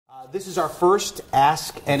This is our first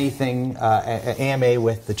Ask Anything AMA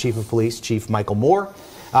with the Chief of Police, Chief Michael Moore.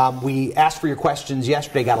 We asked for your questions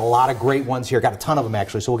yesterday, got a lot of great ones here, got a ton of them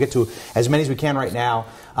actually, so we'll get to as many as we can right now,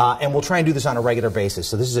 and we'll try and do this on a regular basis.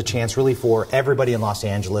 So this is a chance really for everybody in Los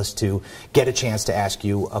Angeles to get a chance to ask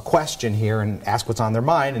you a question here and ask what's on their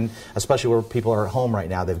mind, and especially where people are at home right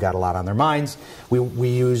now, they've got a lot on their minds. We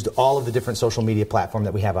used all of the different social media platforms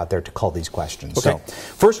that we have out there to call these questions. Okay. So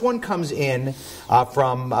first one comes in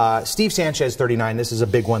from Steve Sanchez, 39. This is a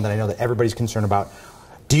big one that I know that everybody's concerned about.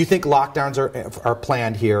 Do you think lockdowns are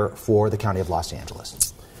planned here for the County of Los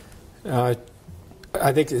Angeles? I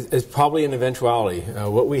think it's probably an eventuality.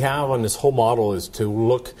 What we have on this whole model is to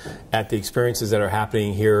look at the experiences that are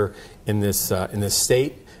happening here in this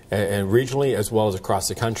state and regionally, as well as across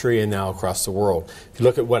the country and now across the world. If you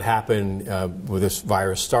look at what happened when this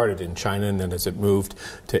virus started in China, and then as it moved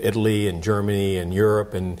to Italy and Germany and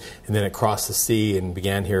Europe, and then it crossed the sea and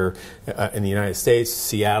began here in the United States,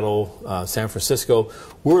 Seattle, San Francisco,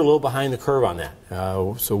 we're a little behind the curve on that.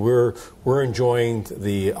 So we're enjoying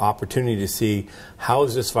the opportunity to see how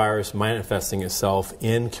is this virus manifesting itself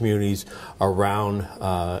in communities around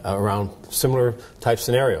similar type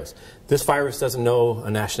scenarios. This virus doesn't know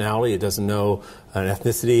a nationality, it doesn't know an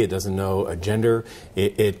ethnicity, it doesn't know a gender.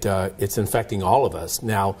 It's infecting all of us.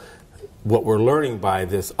 Now, what we're learning by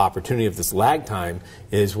this opportunity of this lag time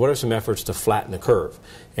is what are some efforts to flatten the curve.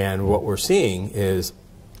 And what we're seeing is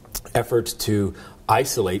efforts to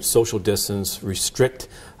isolate, social distance, restrict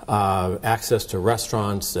access to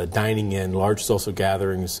restaurants, dining in, large social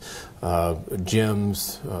gatherings,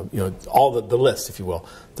 gyms, all the list, if you will.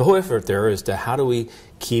 The whole effort there is to how do we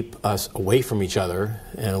keep us away from each other,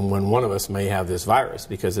 and when one of us may have this virus,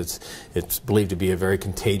 because it's believed to be a very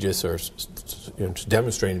contagious, or it's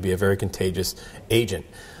demonstrated to be a very contagious agent.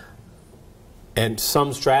 And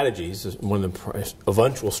some strategies, one of the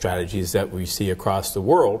eventual strategies that we see across the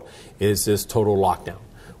world is this total lockdown,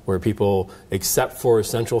 where people, except for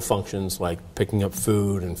essential functions like picking up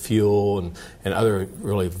food and fuel and other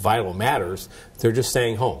really vital matters, they're just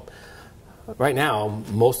staying home. Right now,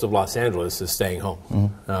 most of Los Angeles is staying home.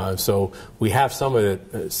 Mm-hmm. So we have some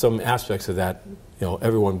aspects of that,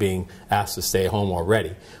 everyone being asked to stay home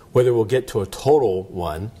already. Whether we'll get to a total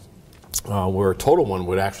one, where a total one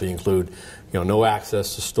would actually include no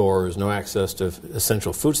access to stores, no access to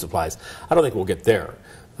essential food supplies, I don't think we'll get there.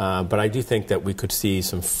 But I do think that we could see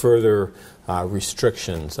some further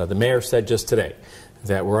restrictions. The mayor said just today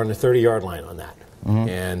that we're on the 30-yard line on that. Mm-hmm.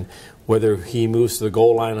 And whether he moves to the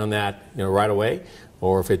goal line on that right away,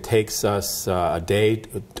 or if it takes us a day,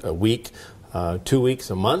 a week, 2 weeks,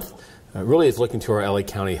 a month, really is looking to our LA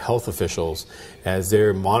County health officials as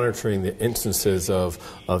they're monitoring the instances of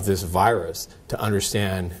this virus to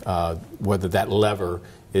understand whether that lever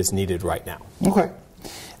is needed right now. Okay.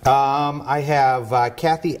 I have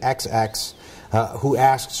Kathy XX who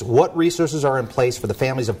asks, what resources are in place for the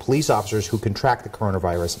families of police officers who contract the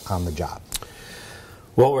coronavirus on the job?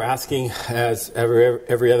 Well, we're asking, as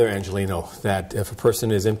every other Angelino, that if a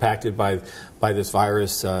person is impacted by this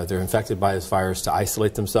virus, they're infected by this virus, to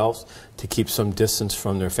isolate themselves, to keep some distance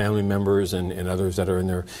from their family members and others that are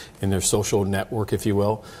in their social network, if you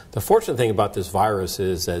will. The fortunate thing about this virus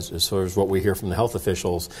is, as far as what we hear from the health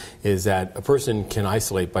officials, is that a person can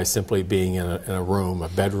isolate by simply being in a room, a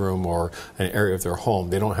bedroom, or an area of their home.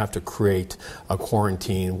 They don't have to create a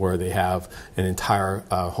quarantine where they have an entire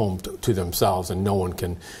home to themselves and no one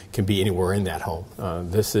can be anywhere in that home.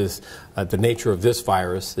 This is the nature of this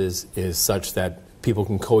virus is such that people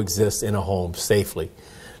can coexist in a home safely.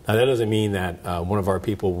 Now, that doesn't mean that one of our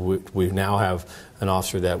people, we now have an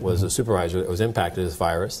officer that was a supervisor that was impacted with this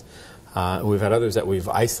virus. We've had others that we've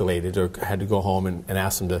isolated or had to go home and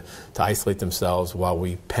ask them to isolate themselves while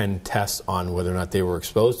we pen tests on whether or not they were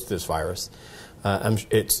exposed to this virus.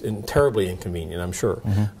 It's terribly inconvenient, I'm sure.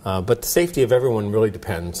 Mm-hmm. But the safety of everyone really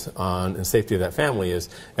depends on, and the safety of that family is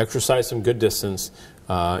exercise some good distance,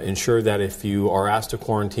 ensure that if you are asked to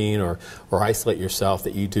quarantine or isolate yourself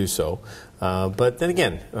that you do so. But then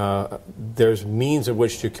again, there's means in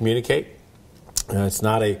which to communicate. It's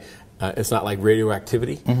not like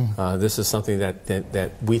radioactivity. Mm-hmm. This is something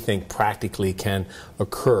that we think practically can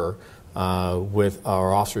occur with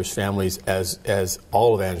our officers' families, as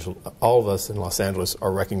all of us in Los Angeles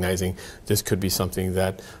are recognizing this could be something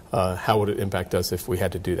that how would it impact us if we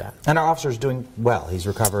had to do that. And our officer's doing well. He's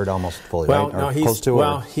recovered almost fully, well, right? No, he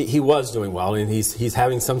was doing well, and he's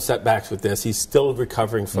having some setbacks with this. He's still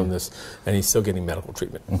recovering from this, and he's still getting medical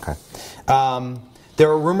treatment. Okay. There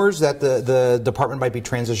are rumors that the department might be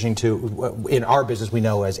transitioning to, in our business we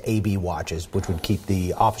know as AB watches, which would keep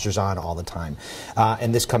the officers on all the time.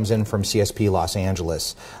 And this comes in from CSP Los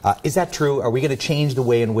Angeles. Is that true? Are we going to change the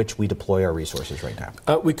way in which we deploy our resources right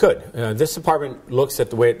now? We could. This department looks at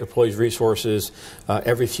the way it deploys resources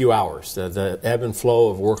every few hours. The ebb and flow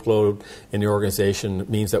of workload in the organization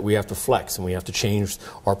means that we have to flex and we have to change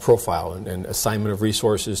our profile and assignment of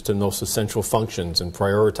resources to most essential functions and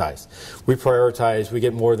prioritize. We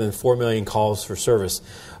get more than 4 million calls for service,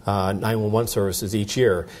 911 services each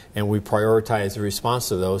year, and we prioritize the response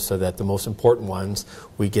to those so that the most important ones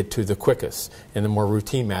we get to the quickest, and the more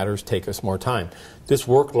routine matters take us more time. This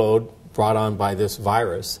workload brought on by this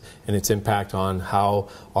virus and its impact on how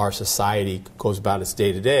our society goes about its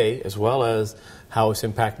day-to-day, as well as how its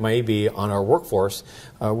impact may be on our workforce,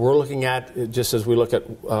 we're looking at, just as we look at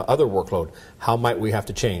other workload, how might we have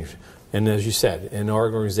to change? And as you said, in our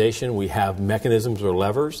organization, we have mechanisms or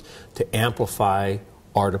levers to amplify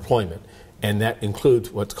our deployment. And that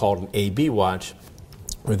includes what's called an AB watch,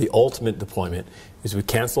 where the ultimate deployment is we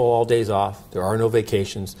cancel all days off, there are no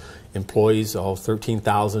vacations, employees, all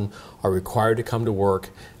 13,000, are required to come to work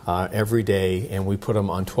every day, and we put them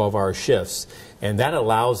on 12-hour shifts. And that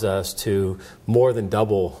allows us to more than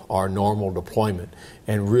double our normal deployment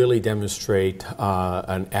and really demonstrate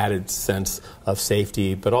an added sense of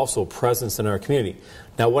safety, but also presence in our community.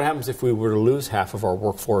 Now, what happens if we were to lose half of our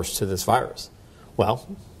workforce to this virus?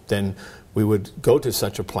 Well, then we would go to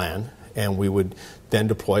such a plan, and we would then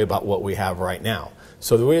deploy about what we have right now.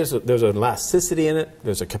 So there's an elasticity in it,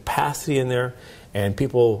 there's a capacity in there, and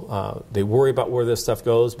people, they worry about where this stuff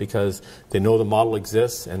goes because they know the model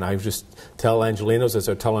exists, and I just tell Angelenos, as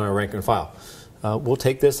they're telling our rank and file, we'll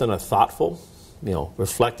take this in a thoughtful,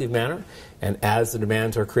 reflective manner, and as the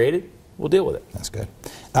demands are created, we'll deal with it. That's good.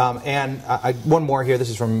 One more here, this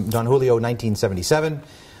is from Don Julio, 1977.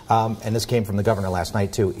 And this came from the governor last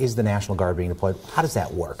night, too. Is the National Guard being deployed? How does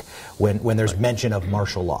that work when there's mention of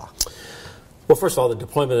martial law? Well, first of all, the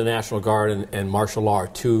deployment of the National Guard and martial law are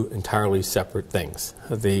two entirely separate things.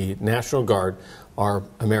 The National Guard are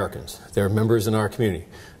Americans. They're members in our community.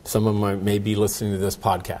 Some of them may be listening to this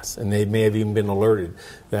podcast, and they may have even been alerted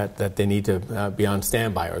that they need to be on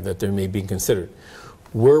standby or that they're may be considered.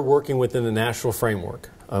 We're working within the national framework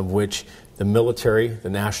of which the military, the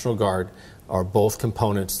National Guard, are both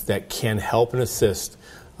components that can help and assist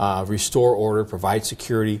restore order, provide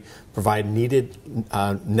security, provide needed,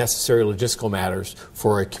 necessary logistical matters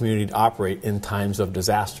for a community to operate in times of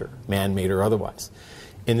disaster, man-made or otherwise.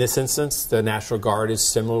 In this instance, the National Guard is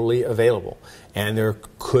similarly available, and there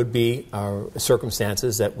could be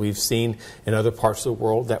circumstances that we've seen in other parts of the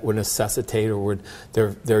world that would necessitate or would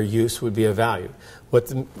their use would be of value.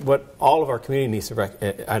 What all of our community needs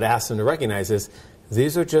to I'd ask them to recognize is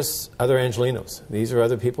these are just other Angelenos. These are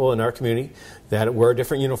other people in our community that wear a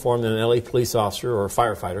different uniform than an LA police officer or a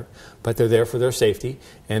firefighter, but they're there for their safety,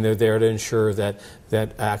 and they're there to ensure that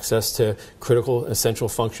access to critical, essential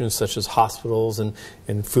functions such as hospitals and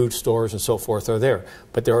food stores and so forth are there.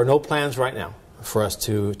 But there are no plans right now for us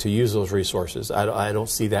to use those resources. I don't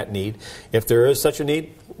see that need. If there is such a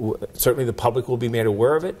need, certainly the public will be made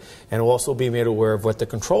aware of it, and will also be made aware of what the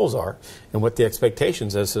controls are and what the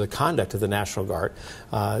expectations as to the conduct of the National Guard,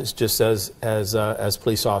 just as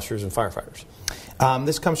police officers and firefighters.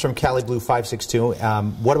 This comes from Cali Blue 562.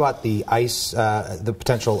 What about the ICE, the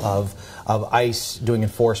potential of ICE doing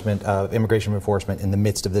enforcement, of immigration enforcement in the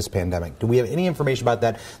midst of this pandemic? Do we have any information about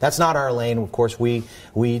that? That's not our lane. Of course, we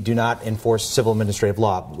do not enforce civil administrative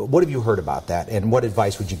law. What have you heard about that, and what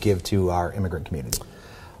advice would you give to our immigrant community?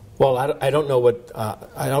 Well, I don't know what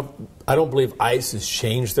I don't believe ICE has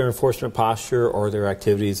changed their enforcement posture or their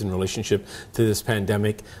activities in relationship to this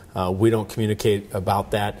pandemic. We don't communicate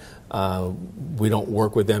about that. We don't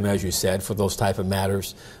work with them, as you said, for those type of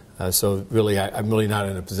matters. So really, I'm really not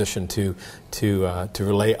in a position to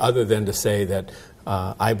relay, other than to say that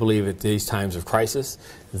I believe at these times of crisis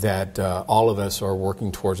that all of us are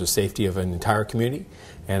working towards the safety of an entire community,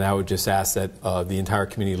 and I would just ask that the entire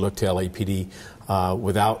community look to LAPD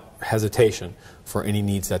without hesitation for any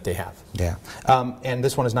needs that they have. Yeah. And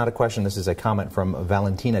this one is not a question. This is a comment from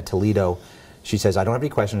Valentina Toledo. She says, I don't have any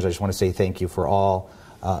questions. I just want to say thank you for all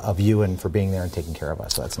of you and for being there and taking care of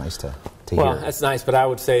us. So that's nice to hear. Well, that's nice, but I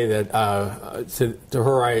would say that to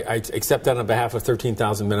her, I accept that on behalf of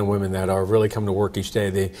 13,000 men and women that are really coming to work each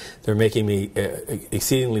day. They're making me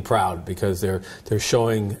exceedingly proud because they're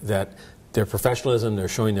showing that their professionalism, they're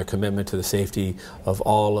showing their commitment to the safety of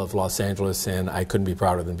all of Los Angeles, and I couldn't be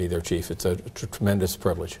prouder than be their chief. It's a tremendous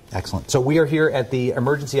privilege. Excellent. So we are here at the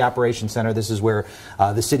Emergency Operations Center. This is where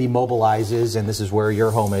the city mobilizes, and this is where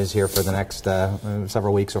your home is here for the next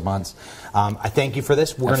several weeks or months. I thank you for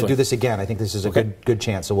this. We're going to do this again. I think this is a good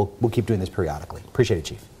chance, so we'll keep doing this periodically. Appreciate it,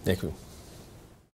 Chief. Thank you.